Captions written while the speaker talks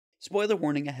Spoiler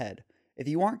warning ahead. If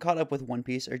you aren't caught up with One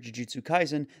Piece or Jujutsu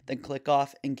Kaisen, then click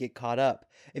off and get caught up.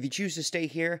 If you choose to stay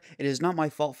here, it is not my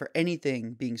fault for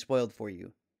anything being spoiled for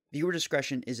you. Viewer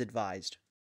discretion is advised.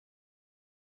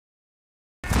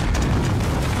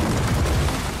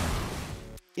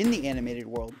 In the animated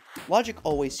world, logic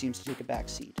always seems to take a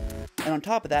backseat. And on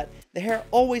top of that, the hair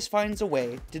always finds a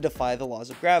way to defy the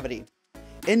laws of gravity.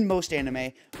 In most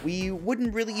anime, we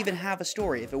wouldn't really even have a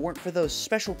story if it weren't for those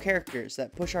special characters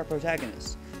that push our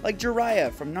protagonists, like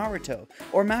Jiraiya from Naruto,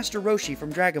 or Master Roshi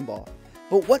from Dragon Ball.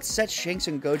 But what sets Shanks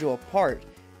and Gojo apart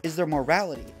is their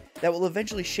morality that will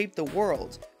eventually shape the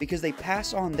world because they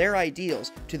pass on their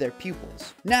ideals to their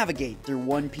pupils. Navigate through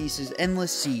One Piece's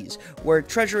endless seas, where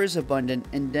treasure is abundant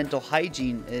and dental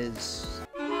hygiene is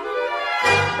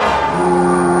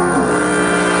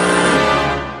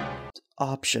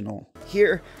optional.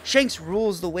 Here, Shanks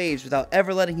rules the waves without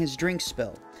ever letting his drink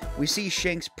spill. We see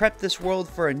Shanks prep this world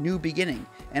for a new beginning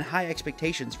and high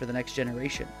expectations for the next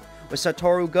generation. With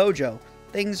Satoru Gojo,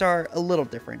 things are a little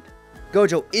different.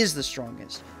 Gojo is the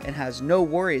strongest and has no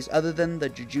worries other than the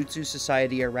Jujutsu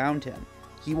society around him.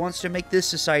 He wants to make this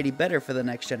society better for the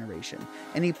next generation,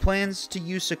 and he plans to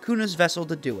use Sukuna's vessel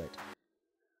to do it.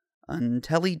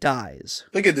 Until he dies.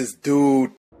 Look at this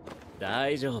dude.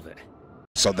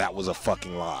 So that was a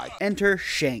fucking lie. Enter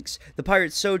Shanks, the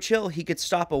pirate so chill he could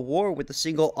stop a war with a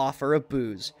single offer of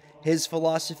booze. His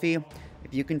philosophy,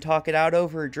 if you can talk it out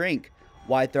over a drink,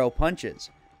 why throw punches?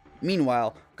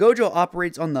 Meanwhile, Gojo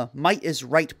operates on the might is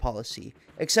right policy,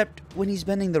 except when he's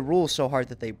bending the rules so hard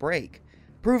that they break,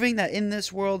 proving that in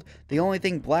this world, the only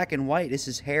thing black and white is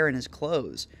his hair and his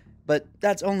clothes. But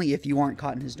that's only if you aren't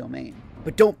caught in his domain.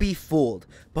 But don't be fooled.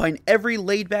 Behind every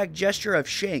laid-back gesture of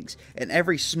Shanks and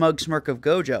every smug smirk of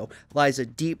Gojo lies a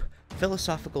deep,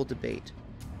 philosophical debate.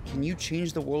 Can you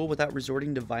change the world without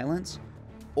resorting to violence?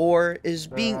 Or is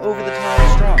being over the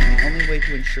top strong the only way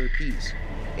to ensure peace?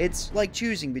 It's like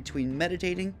choosing between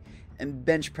meditating and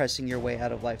bench pressing your way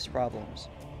out of life's problems.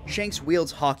 Shanks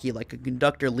wields hockey like a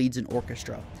conductor leads an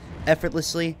orchestra,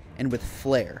 effortlessly and with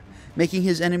flair, making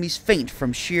his enemies faint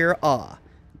from sheer awe.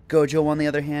 Gojo, on the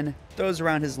other hand, throws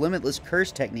around his limitless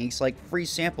curse techniques like free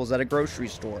samples at a grocery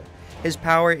store. His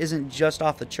power isn't just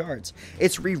off the charts,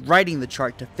 it's rewriting the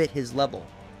chart to fit his level.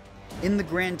 In the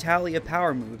grand tally of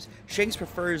power moves, Shanks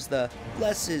prefers the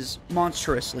less is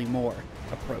monstrously more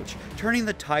approach, turning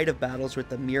the tide of battles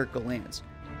with a mere glance.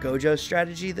 Gojo's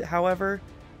strategy, however,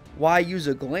 why use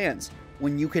a glance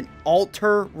when you can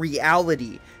alter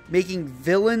reality, making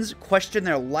villains question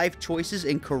their life choices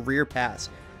and career paths?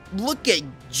 Look at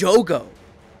Jogo.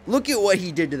 Look at what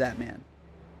he did to that man.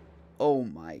 Oh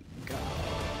my god.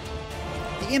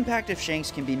 The impact of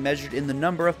Shanks can be measured in the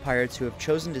number of pirates who have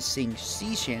chosen to sing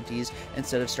sea shanties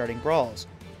instead of starting brawls.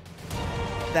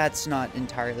 That's not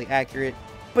entirely accurate,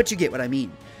 but you get what I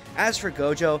mean. As for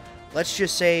Gojo, let's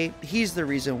just say he's the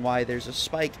reason why there's a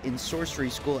spike in sorcery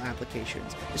school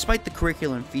applications, despite the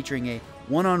curriculum featuring a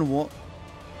one-on-one...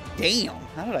 Damn,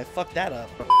 how did I fuck that up?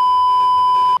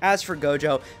 As for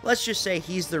Gojo, let's just say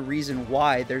he's the reason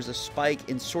why there's a spike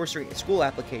in sorcery school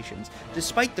applications,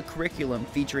 despite the curriculum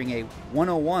featuring a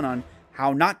 101 on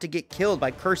how not to get killed by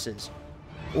curses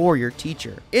or your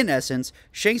teacher. In essence,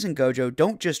 Shanks and Gojo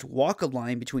don't just walk a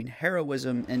line between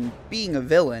heroism and being a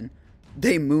villain,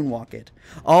 they moonwalk it,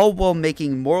 all while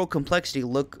making moral complexity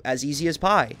look as easy as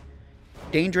pie.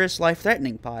 Dangerous,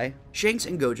 life-threatening pie. Shanks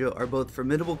and Gojo are both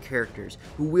formidable characters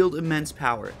who wield immense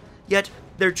power, yet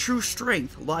their true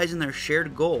strength lies in their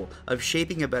shared goal of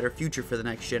shaping a better future for the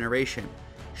next generation.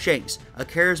 Shanks, a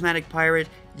charismatic pirate,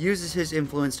 uses his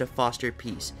influence to foster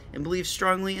peace, and believes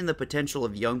strongly in the potential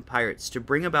of young pirates to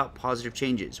bring about positive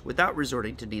changes without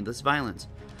resorting to needless violence.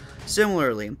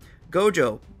 Similarly,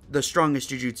 Gojo, the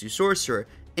strongest Jujutsu sorcerer,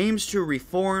 aims to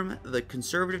reform the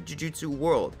conservative Jujutsu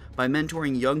world by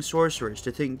mentoring young sorcerers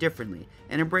to think differently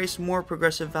and embrace more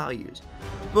progressive values.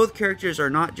 Both characters are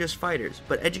not just fighters,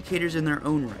 but educators in their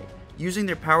own right, using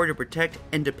their power to protect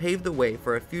and to pave the way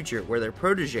for a future where their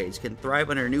protégés can thrive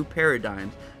under new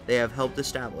paradigms they have helped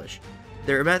establish.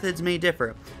 Their methods may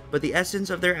differ, but the essence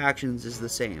of their actions is the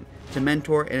same: to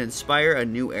mentor and inspire a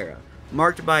new era,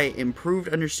 marked by improved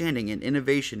understanding and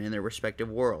innovation in their respective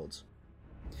worlds.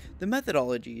 The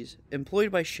methodologies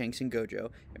employed by Shanks and Gojo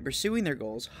in pursuing their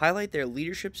goals highlight their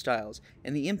leadership styles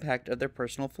and the impact of their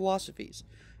personal philosophies.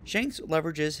 Shanks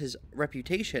leverages his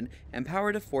reputation and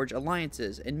power to forge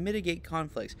alliances and mitigate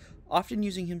conflicts, often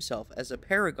using himself as a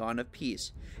paragon of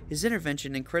peace. His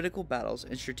intervention in critical battles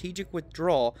and strategic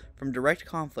withdrawal from direct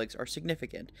conflicts are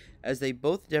significant, as they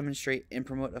both demonstrate and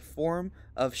promote a form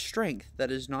of strength that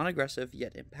is non-aggressive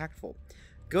yet impactful.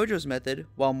 Gojo's method,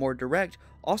 while more direct,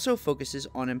 also focuses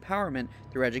on empowerment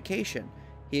through education.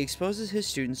 He exposes his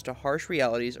students to harsh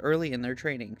realities early in their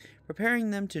training,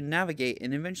 preparing them to navigate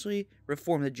and eventually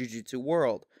reform the Jujutsu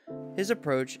world. His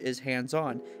approach is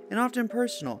hands-on and often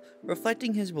personal,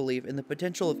 reflecting his belief in the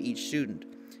potential of each student.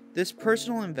 This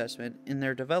personal investment in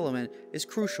their development is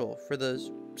crucial for the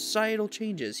societal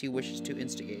changes he wishes to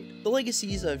instigate. The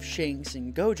legacies of Shanks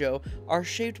and Gojo are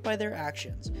shaped by their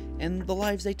actions and the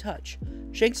lives they touch.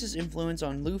 Shanks' influence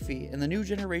on Luffy and the new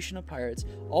generation of pirates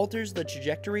alters the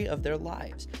trajectory of their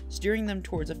lives, steering them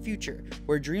towards a future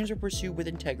where dreams are pursued with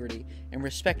integrity and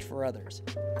respect for others.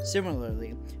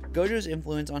 Similarly, Gojo's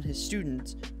influence on his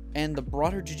students and the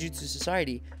broader Jujutsu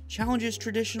society challenges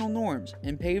traditional norms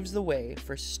and paves the way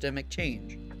for systemic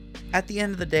change. At the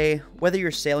end of the day, whether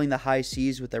you're sailing the high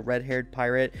seas with a red-haired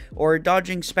pirate or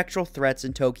dodging spectral threats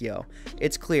in Tokyo,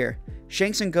 it's clear,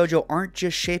 Shanks and Gojo aren't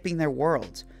just shaping their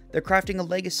worlds, they're crafting a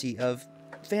legacy of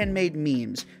fan-made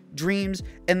memes, dreams,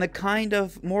 and the kind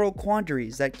of moral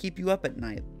quandaries that keep you up at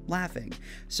night, laughing.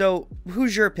 So,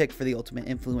 who's your pick for the ultimate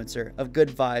influencer of good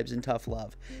vibes and tough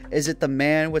love? Is it the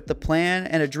man with the plan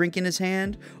and a drink in his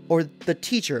hand, or the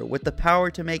teacher with the power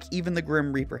to make even the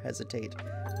Grim Reaper hesitate?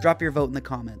 Drop your vote in the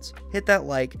comments, hit that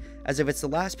like as if it's the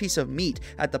last piece of meat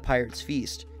at the pirate's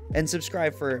feast, and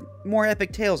subscribe for more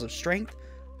epic tales of strength,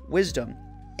 wisdom,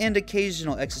 and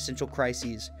occasional existential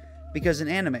crises, because in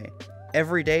anime,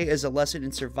 every day is a lesson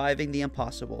in surviving the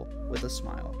impossible with a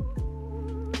smile.